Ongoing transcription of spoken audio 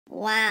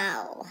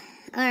Wow.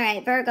 All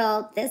right,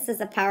 Virgo, this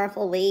is a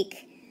powerful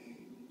week.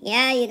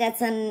 Yeah, you got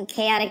some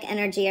chaotic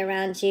energy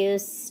around you,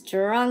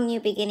 strong new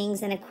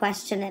beginnings, and a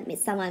question that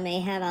someone may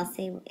have. I'll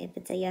see if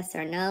it's a yes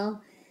or no.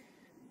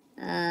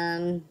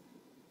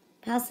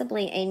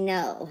 Possibly a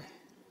no.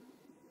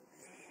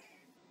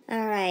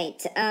 All right.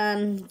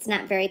 It's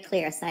not very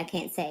clear, so I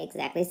can't say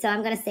exactly. So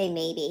I'm going to say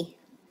maybe.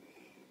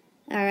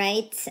 All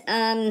right.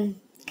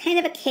 Kind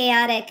of a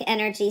chaotic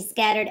energy,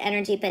 scattered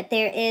energy, but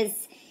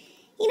there's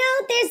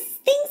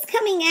things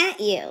coming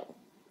at you.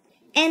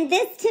 And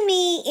this to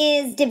me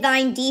is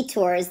divine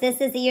detours. This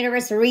is the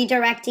universe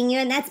redirecting you,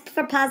 and that's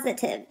for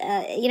positive,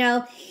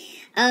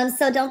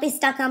 So don't be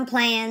stuck on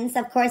plans.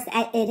 Of course,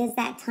 it is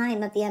that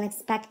time of the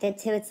unexpected,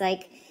 too. It's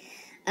like,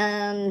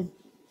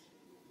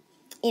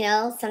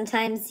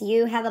 sometimes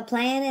you have a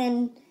plan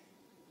and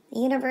the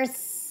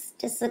universe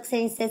just looks at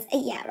you and says,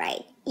 yeah,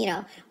 right,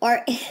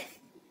 or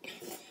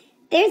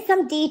there's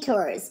some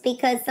detours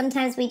because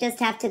sometimes we just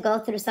have to go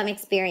through some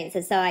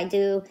experiences. So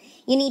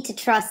you need to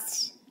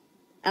trust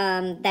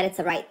that it's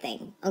the right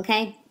thing,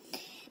 okay?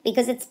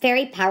 Because it's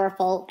very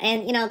powerful,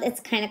 and it's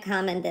kind of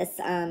common, this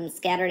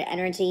scattered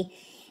energy.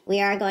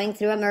 We are going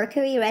through a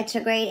Mercury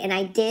retrograde, and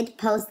I did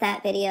post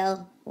that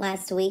video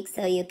last week,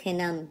 so you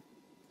can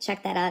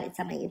check that out. It's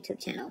on my YouTube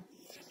channel.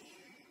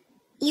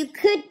 You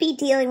could be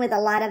dealing with a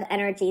lot of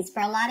energies.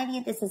 For a lot of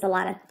you, this is a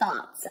lot of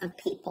thoughts of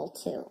people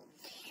too,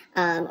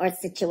 or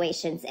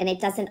situations, and it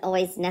doesn't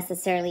always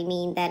necessarily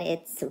mean that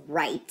it's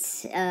right.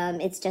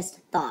 It's just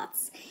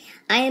thoughts.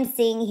 I am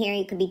seeing here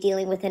you could be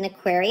dealing with an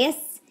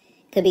Aquarius,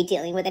 could be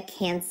dealing with a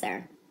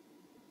Cancer.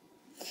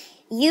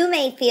 You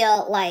may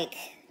feel like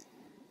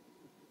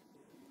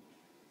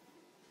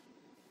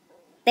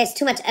there's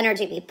too much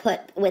energy to be put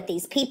with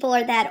these people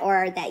or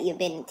that you've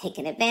been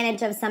taken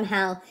advantage of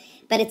somehow,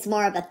 but it's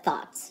more of a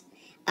thought.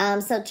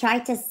 So try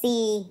to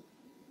see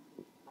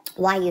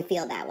why you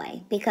feel that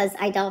way, because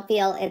I don't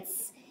feel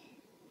it's,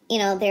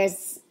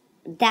 there's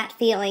that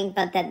feeling,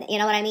 but then, you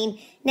know what I mean?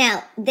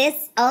 Now,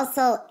 this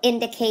also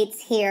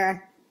indicates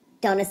here,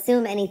 don't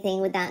assume anything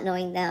without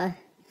knowing the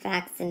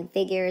facts and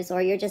figures,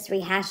 or you're just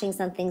rehashing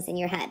some things in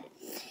your head.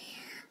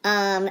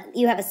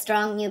 You have a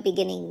strong new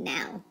beginning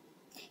now.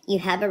 You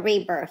have a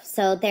rebirth.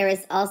 So there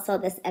is also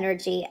this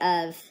energy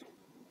of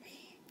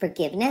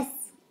forgiveness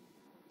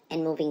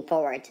and moving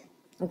forward,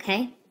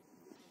 okay?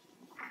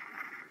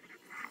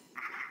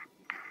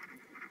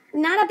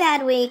 Not a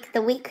bad week.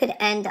 The week could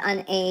end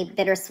on a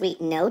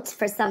bittersweet note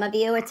for some of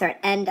you. It's our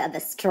end of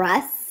a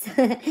stress.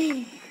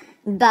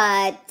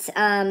 But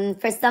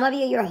for some of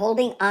you, you're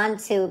holding on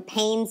to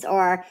pains,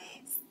 or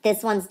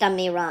this one's done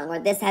me wrong, or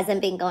this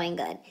hasn't been going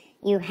good.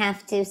 You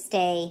have to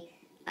stay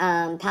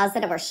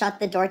positive or shut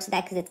the door to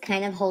that, because it's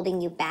kind of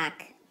holding you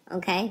back,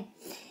 okay?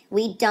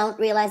 We don't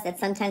realize that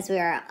sometimes we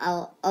are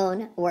our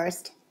own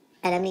worst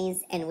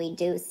enemies, and we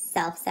do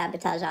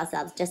self-sabotage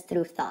ourselves just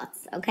through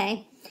thoughts,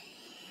 okay?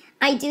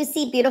 I do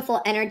see beautiful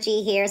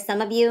energy here.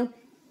 Some of you,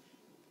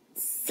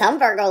 some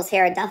Virgos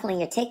here, are definitely,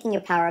 you're taking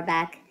your power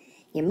back.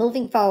 You're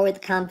moving forward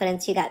with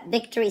confidence. You got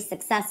victory,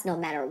 success, no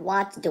matter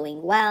what,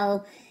 doing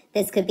well.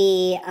 This could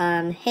be,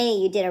 hey,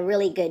 you did a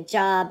really good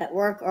job at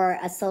work, or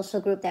a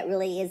social group that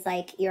really is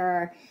like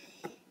they're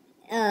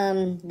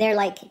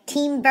like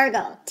Team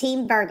Virgo.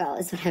 Team Virgo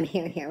is what I'm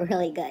hearing here.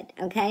 Really good,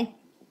 okay?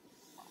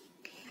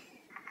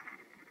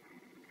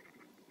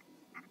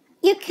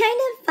 You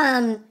kind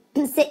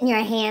of sitting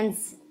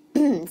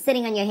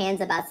on your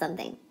hands about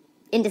something,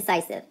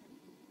 indecisive.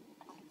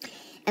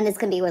 And this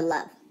can be with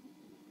love.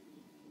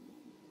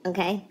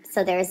 Okay,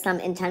 so there is some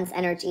intense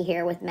energy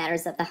here with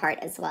matters of the heart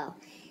as well.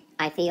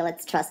 I feel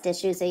it's trust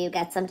issues, or you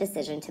got some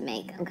decision to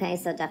make. Okay,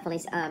 so definitely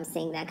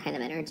seeing that kind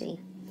of energy.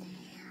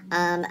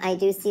 I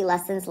do see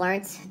lessons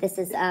learned. This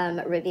is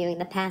reviewing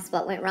the past,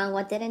 what went wrong,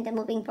 what didn't, and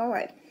moving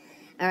forward.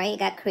 All right, you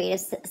got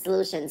creative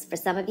solutions. For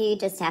some of you, you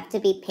just have to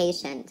be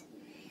patient.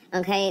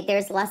 Okay,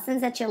 there's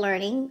lessons that you're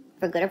learning,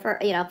 for good or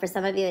for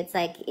some of you, it's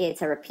like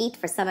it's a repeat.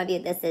 For some of you,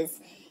 this is,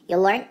 you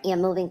learn, you're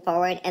moving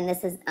forward, and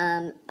this is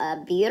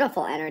a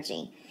beautiful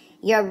energy.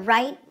 You're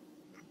right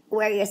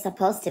where you're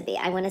supposed to be.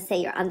 I want to say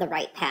you're on the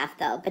right path,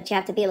 though, but you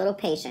have to be a little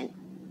patient,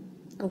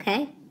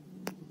 okay?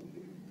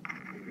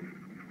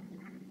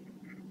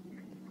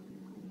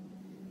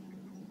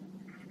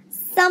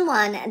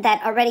 Someone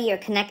that already you're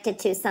connected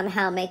to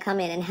somehow may come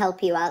in and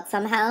help you out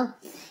somehow.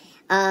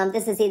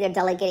 This is either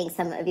delegating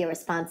some of your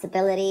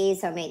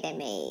responsibilities, or they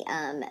may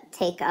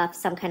take off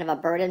some kind of a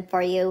burden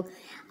for you,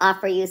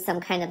 offer you some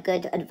kind of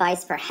good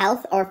advice for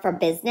health or for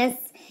business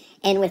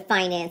and with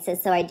finances.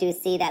 So I do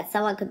see that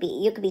you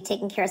could be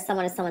taking care of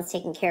someone, or someone's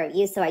taking care of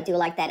you. So I do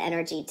like that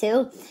energy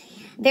too.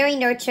 Very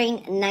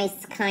nurturing,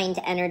 nice, kind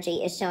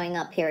energy is showing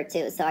up here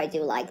too. So I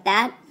do like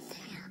that.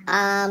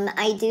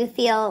 I do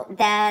feel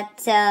that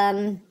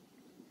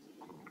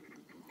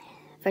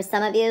for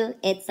some of you,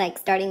 it's like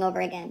starting over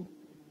again.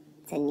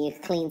 It's a new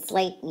clean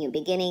slate, new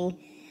beginning,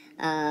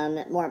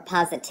 more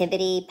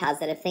positivity,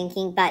 positive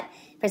thinking. But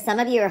for some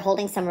of you, you're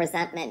holding some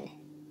resentment.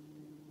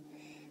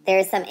 There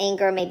is some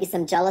anger, maybe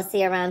some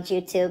jealousy around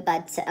you too,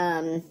 but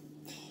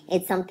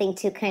It's something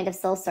to kind of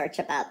soul search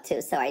about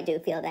too. So I do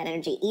feel that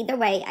energy. Either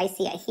way, I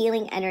see a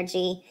healing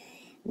energy,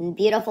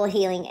 beautiful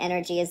healing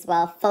energy as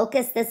well.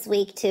 Focus this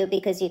week too,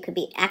 because you could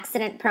be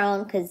accident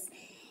prone because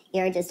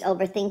you're just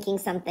overthinking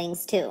some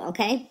things too,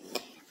 okay?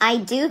 I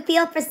do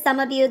feel for some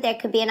of you there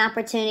could be an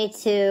opportunity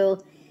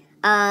to,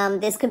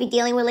 this could be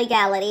dealing with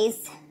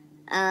legalities,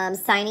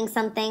 signing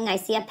something. I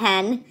see a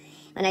pen.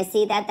 When I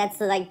see that, that's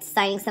like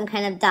signing some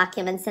kind of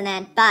documents and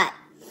that. But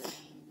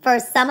for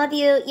some of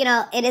you, you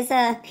know, it is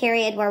a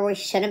period where we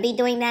shouldn't be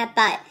doing that.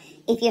 But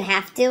if you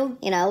have to,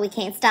 you know, we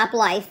can't stop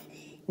life.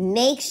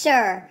 Make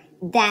sure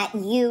that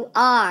you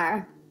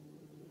are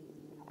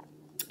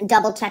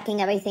double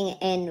checking everything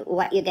in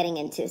what you're getting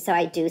into. So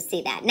I do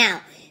see that.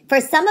 Now,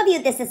 for some of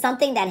you, this is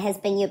something that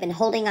you've been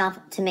holding off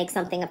to make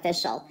something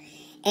official.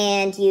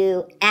 And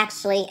you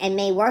actually, and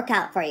may work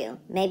out for you.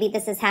 Maybe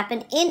this has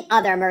happened in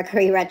other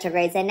Mercury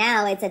retrogrades, and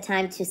now it's a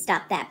time to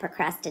stop that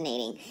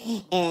procrastinating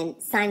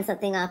and sign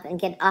something off and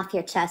get off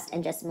your chest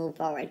and just move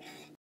forward.